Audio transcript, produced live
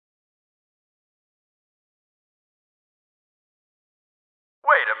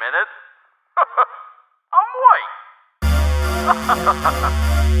minute. I'm white.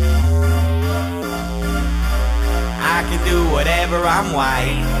 I can do whatever, I'm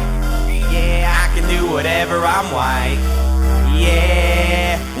white. Yeah, I can do whatever, I'm white.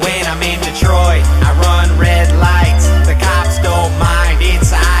 Yeah, when I'm in Detroit, I run red lights. The cops don't mind,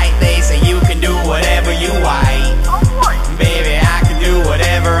 it's aight. They say you can do whatever, you white. Baby, I can do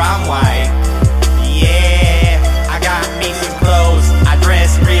whatever, I'm white. Yeah, I got me some clothes, I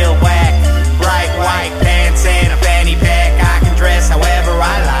dress real whack. Bright white pants and a fanny pack. I can dress however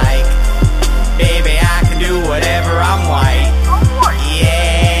I like. Baby, I can do whatever, I'm white.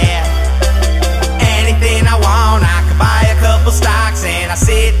 Yeah, anything I want, I can buy a couple stocks. And I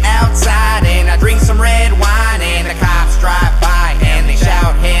sit outside and I drink some red wine. And the cops drive by and they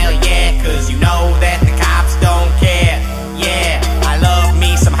shout hell yeah, cause you know that the cops don't care. Yeah, I love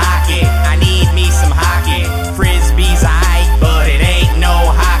me some hockey, I need me some hockey. Frisbee's aight, but it ain't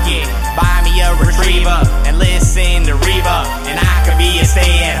no hockey. Buy me a retriever and listen to Reba, and I could be a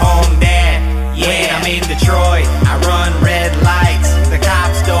stay-at-home dad. Yeah, when I'm in Detroit, I run red lights. The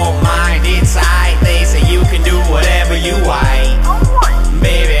cops don't mind, it's aight. They say you can do whatever, you white.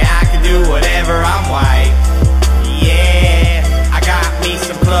 Baby, I can do whatever, I'm white. Yeah, I got me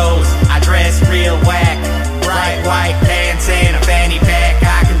some clothes, I dress real whack. Bright white pants and a fanny pack.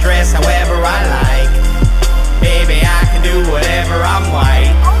 I can dress however I like. Baby, I can do whatever, I'm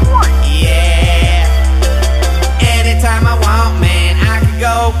white. Yeah, anytime I want, man, I can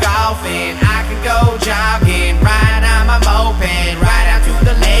go golfing, I can go jogging, ride on my moped, ride out to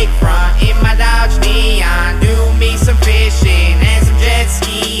the lakefront in my Dodge Neon, do me some fishing and some jet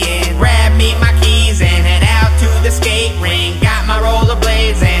skiing, grab me my keys and head out to the skate ring. Got my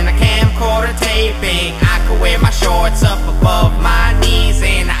rollerblades and a camcorder taping. I could wear my shorts up above my knees,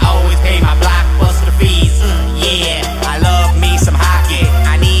 and I always pay my Blockbuster fees. Yeah, I love me some hockey,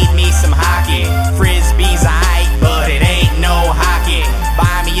 I need me some hockey. Frisbee's aight, but it ain't no hockey.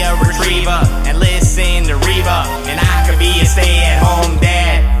 Buy me a retriever and listen to Reba, and I could be a stay-at-home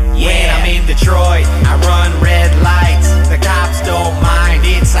dad. Yeah, when I'm in Detroit, I run red lights. The cops don't mind,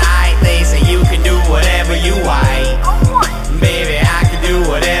 it's aight. They say you can do whatever, you white. Baby, I can do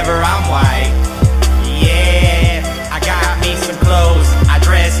whatever, I'm white. Yeah, I got me some clothes, I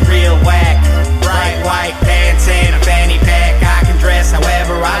dress real whack. Bright white pants and a fanny pack. I can dress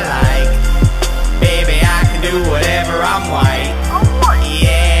however I like. Baby, I can do whatever, I'm white.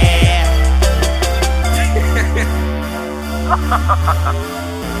 Yeah.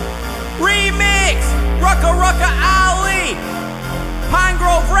 Remix! Rucka Rucka Ali! Pine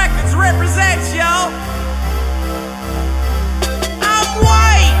Grove Records represents, yo! I'm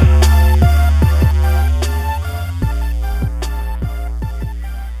white!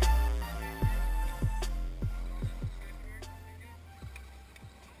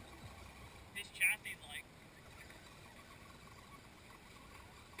 This chatting like,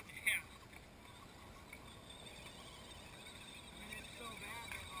 yeah. I mean, it's so bad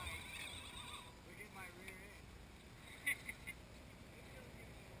that like, look at my rear end.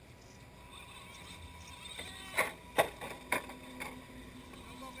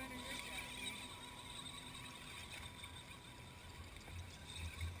 Don't go bending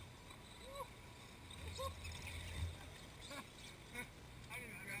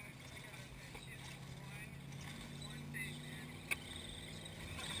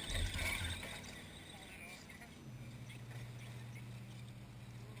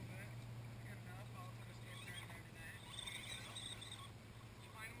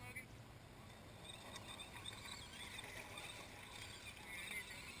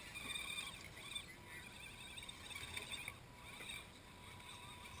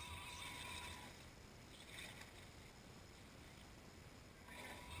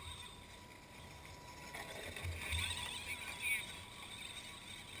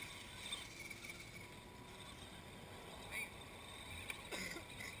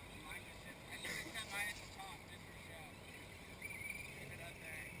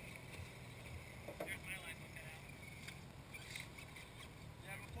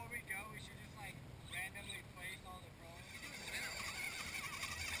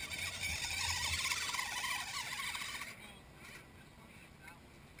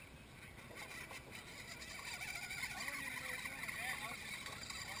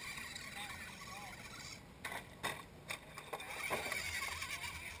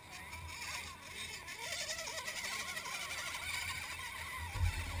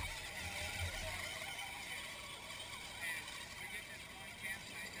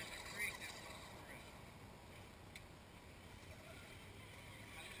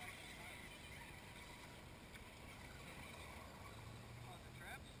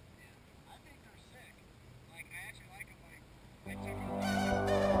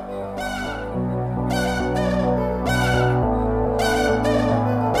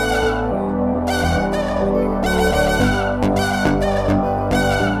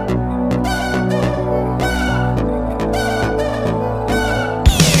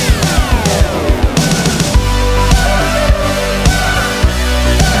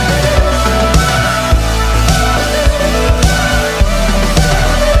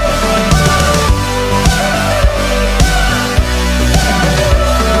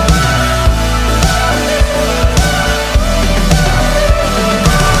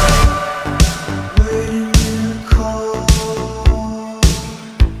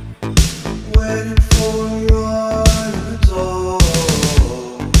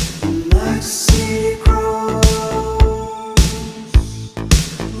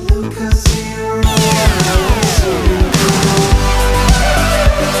you, 'cause